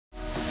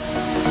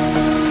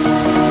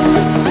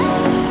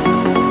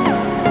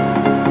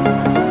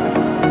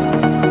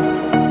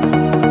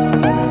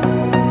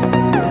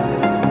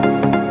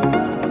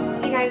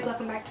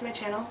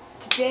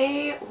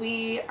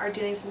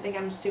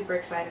super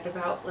excited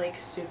about, like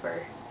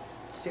super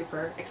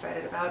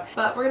excited about.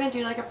 But we're gonna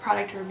do like a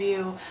product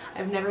review.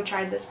 I've never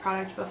tried this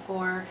product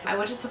before. I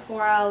went to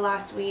Sephora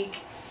last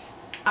week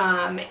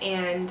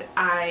and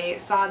I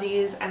saw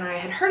these and I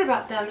had heard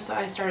about them, so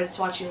I started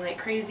swatching like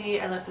crazy.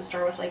 I left the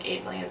store with like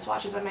 8 million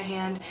swatches in my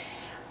hand,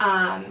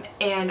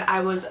 and I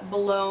was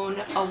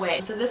blown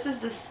away. So this is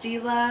the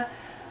STILA,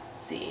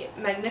 let's see,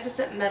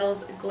 Magnificent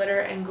Metals Glitter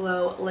and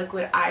Glow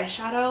Liquid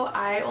Eyeshadow.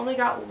 I only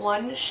got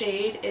one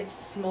shade. It's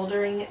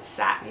Smoldering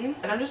Satin,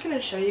 and I'm just going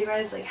to show you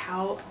guys like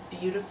how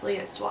beautifully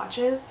it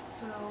swatches.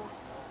 So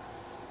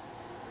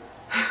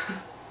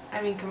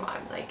I mean, come on,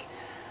 like,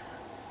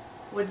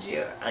 would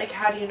you, like,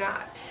 how do you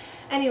not?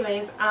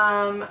 Anyways,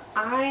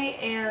 I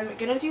am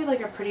gonna do like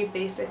a pretty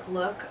basic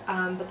look,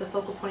 but the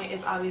focal point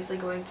is obviously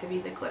going to be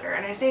the glitter.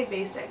 And I say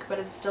basic, but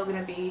it's still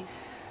gonna be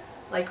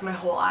like my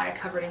whole eye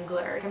covered in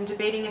glitter. I'm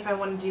debating if I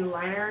want to do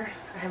liner.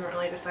 I haven't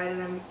really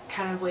decided. I'm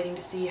kind of waiting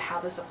to see how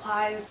this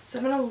applies. So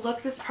I'm gonna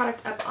look this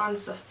product up on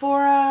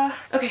Sephora.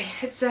 Okay,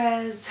 it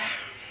says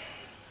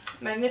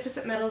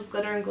Magnificent Metals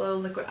Glitter and Glow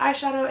Liquid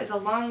Eyeshadow is a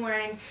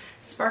long-wearing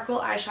sparkle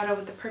eyeshadow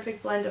with the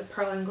perfect blend of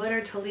pearl and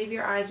glitter to leave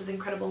your eyes with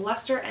incredible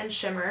luster and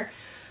shimmer.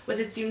 With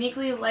its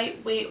uniquely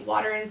lightweight,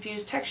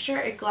 water-infused texture,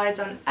 it glides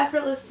on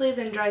effortlessly,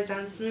 then dries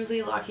down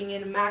smoothly, locking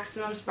in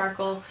maximum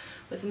sparkle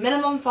with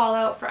minimum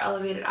fallout for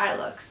elevated eye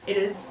looks. It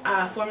is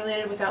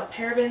formulated without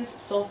parabens,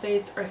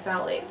 sulfates, or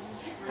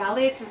phthalates.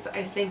 Phthalates is,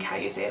 I think, how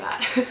you say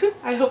that.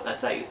 I hope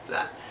that's how you say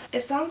that.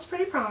 It sounds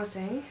pretty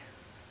promising.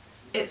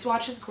 It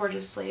swatches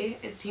gorgeously.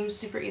 It seems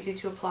super easy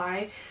to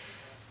apply.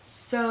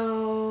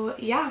 So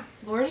yeah,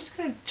 we're just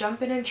gonna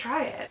jump in and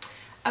try it.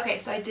 Okay,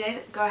 so I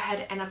did go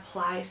ahead and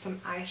apply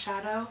some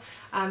eyeshadow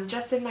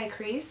just in my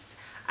crease.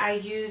 I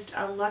used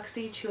a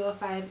Luxie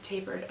 205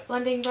 tapered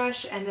blending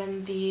brush and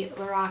then the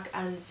Lorac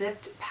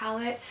Unzipped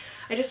palette.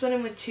 I just went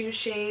in with 2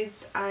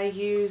 shades. I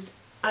used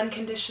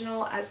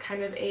Unconditional as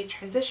kind of a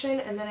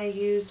transition, and then I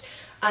used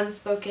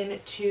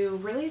Unspoken to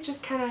really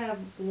just kind of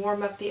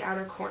warm up the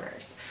outer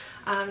corners.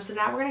 So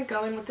now we're going to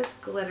go in with this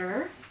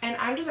glitter, and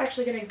I'm just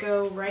actually going to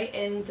go right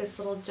in with this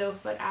little doe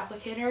foot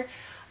applicator,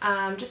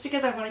 just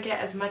because I want to get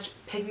as much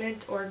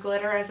pigment or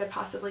glitter as I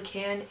possibly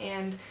can,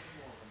 and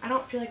I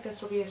don't feel like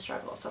this will be a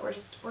struggle, so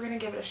we're going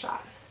to give it a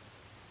shot.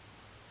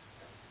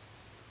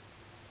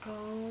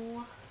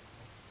 Oh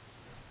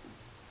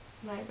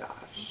my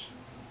gosh.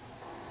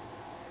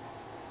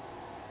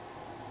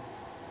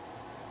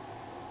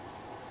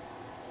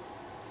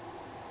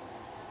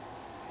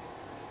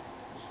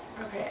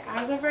 Okay,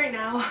 as of right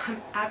now,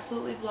 I'm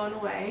absolutely blown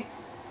away.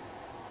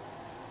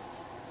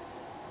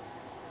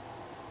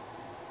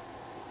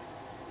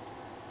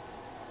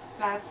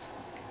 That's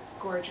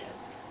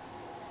gorgeous.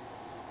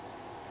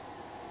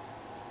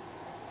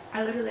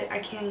 I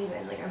can't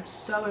even, like, I'm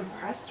so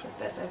impressed with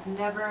this. I've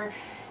never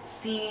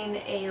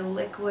seen a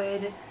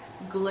liquid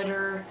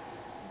glitter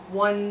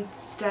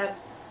one-step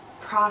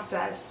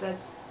process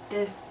that's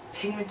this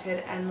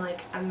pigmented and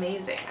like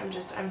amazing.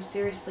 I'm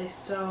seriously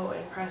so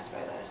impressed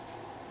by this.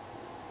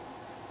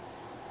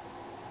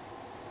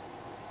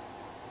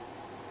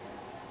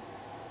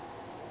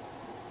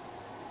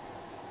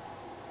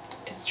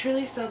 It's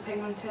truly so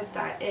pigmented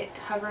that it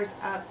covers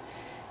up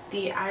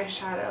the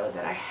eyeshadow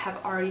that I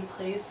have already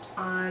placed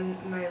on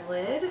my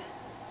lid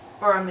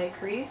or on my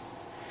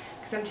crease,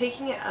 because I'm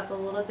taking it up a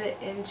little bit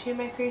into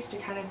my crease to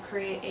kind of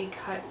create a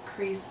cut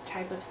crease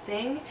type of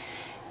thing,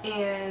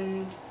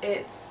 and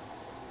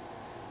it's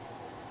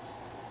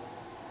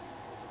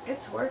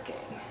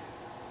working.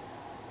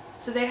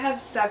 So they have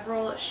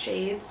several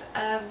shades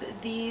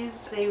of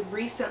these. They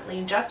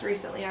just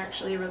recently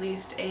actually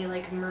released a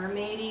like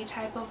mermaidy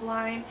type of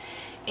line,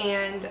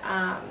 and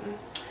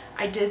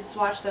I did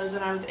swatch those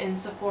when I was in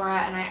Sephora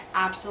and I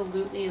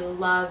absolutely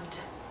loved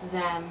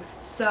them.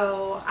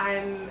 So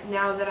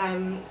now that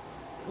I'm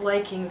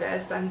liking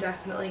this, I'm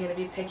definitely going to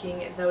be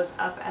picking those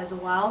up as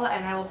well,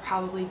 and I will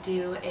probably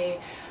do a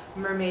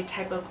mermaid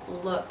type of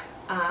look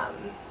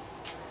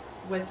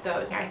with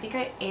those. I think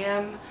I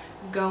am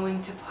going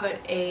to put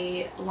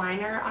a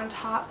liner on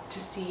top to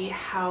see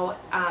how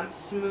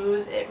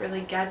smooth it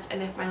really gets,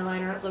 and if my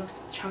liner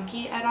looks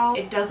chunky at all.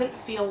 It doesn't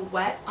feel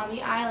wet on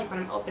the eye. Like when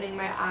I'm opening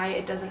my eye,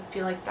 it doesn't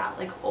feel like that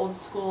like old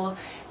school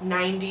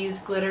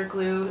 90s glitter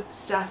glue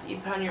stuff that you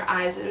put on your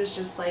eyes. It was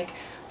just like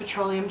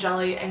petroleum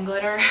jelly and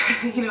glitter.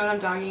 You know what I'm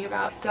talking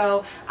about.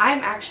 So I'm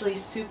actually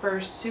super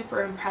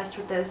impressed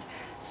with this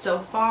so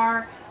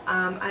far.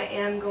 I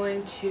am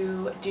going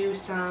to do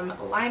some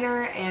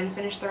liner and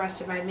finish the rest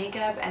of my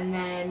makeup, and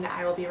then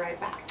I will be right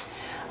back.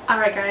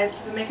 Alright guys,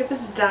 so the makeup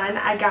is done.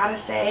 I gotta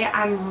say,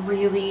 I'm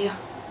really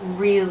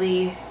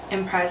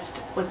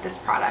impressed with this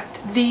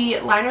product. The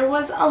liner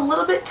was a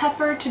little bit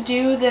tougher to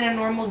do than a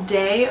normal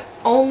day,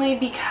 only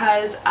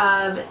because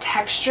of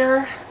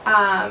texture.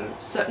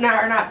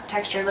 Not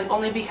texture, like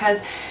only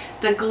because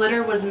the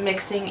glitter was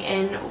mixing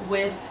in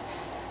with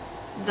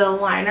the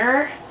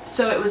liner,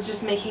 so it was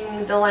just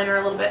making the liner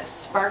a little bit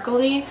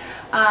sparkly.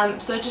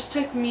 So it just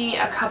took me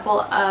a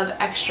couple of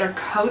extra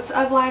coats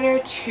of liner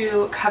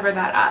to cover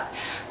that up,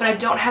 but I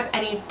don't have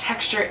any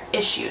texture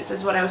issues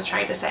is what I was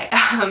trying to say.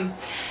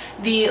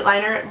 The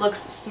liner looks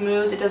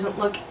smooth. It doesn't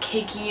look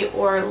cakey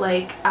or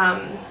like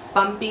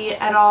bumpy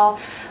at all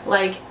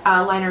like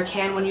liner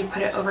can when you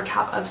put it over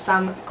top of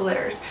some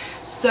glitters.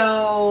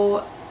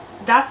 So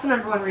that's the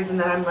 #1 reason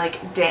that I'm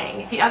like,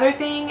 dang. The other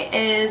thing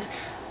is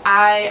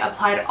I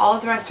applied all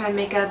of the rest of my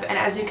makeup, and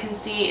as you can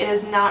see, it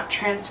is not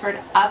transferred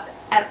up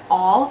at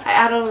all. I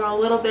added a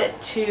little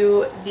bit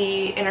to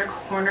the inner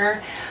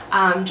corner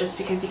just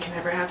because you can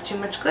never have too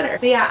much glitter.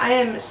 But yeah, I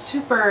am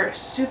super,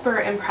 super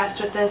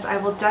impressed with this. I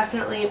will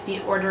definitely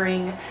be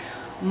ordering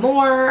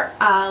more.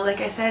 Like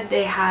I said,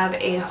 they have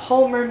a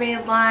whole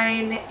mermaid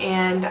line,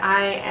 and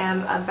I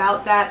am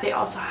about that. They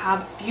also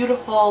have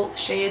beautiful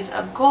shades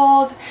of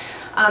gold.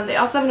 They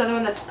also have another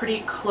one that's pretty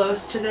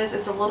close to this.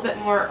 It's a little bit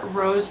more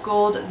rose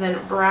gold than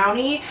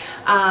brownie,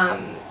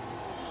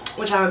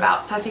 which I'm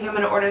about, so I think I'm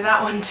going to order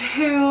that one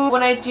too.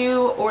 When I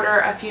do order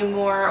a few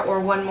more, or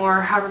one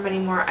more, however many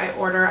more I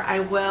order, I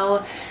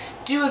will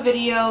do a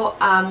video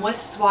with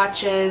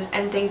swatches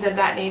and things of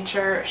that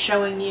nature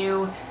showing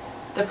you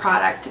the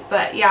product.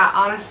 But yeah,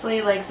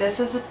 honestly, like this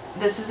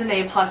is an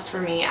A+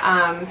 for me.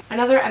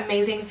 Another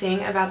amazing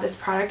thing about this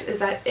product is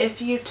that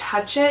if you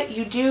touch it,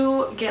 you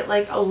do get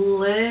like a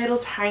little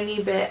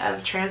tiny bit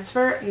of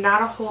transfer,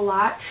 not a whole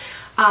lot.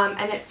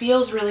 And it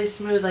feels really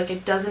smooth. Like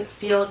it doesn't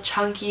feel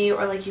chunky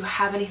or like you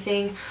have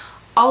anything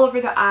all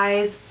over the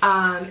eyes.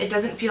 It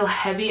doesn't feel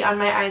heavy on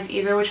my eyes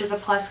either, which is a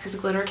plus because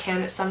glitter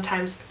can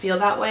sometimes feel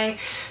that way.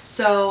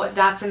 So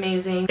that's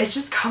amazing. It's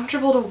just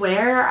comfortable to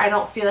wear. I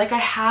don't feel like I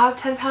have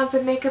 10 pounds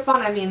of makeup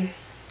on. I mean,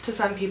 to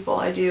some people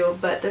I do,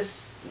 but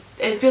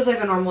it feels like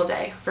a normal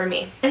day for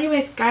me.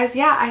 Anyways, guys,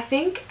 yeah, I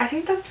think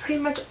that's pretty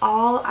much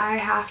all I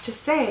have to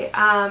say.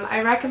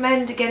 I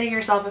recommend getting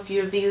yourself a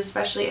few of these,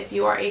 especially if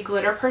you are a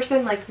glitter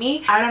person like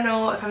me. I don't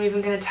know if I'm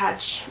even going to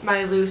touch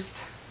my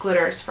loose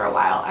glitters for a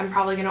while. I'm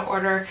probably going to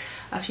order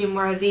a few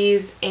more of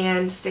these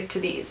and stick to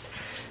these.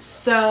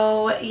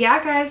 So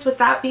yeah, guys, with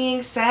that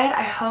being said,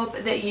 I hope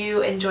that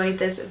you enjoyed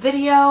this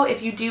video.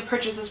 If you do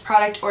purchase this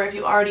product, or if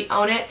you already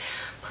own it,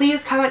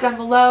 please comment down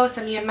below,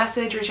 send me a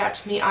message, reach out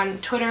to me on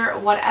Twitter,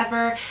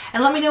 whatever,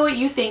 and let me know what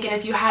you think and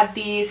if you had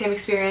the same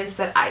experience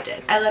that I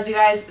did. I love you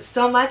guys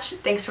so much.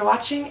 Thanks for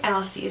watching, and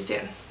I'll see you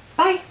soon.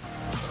 Bye!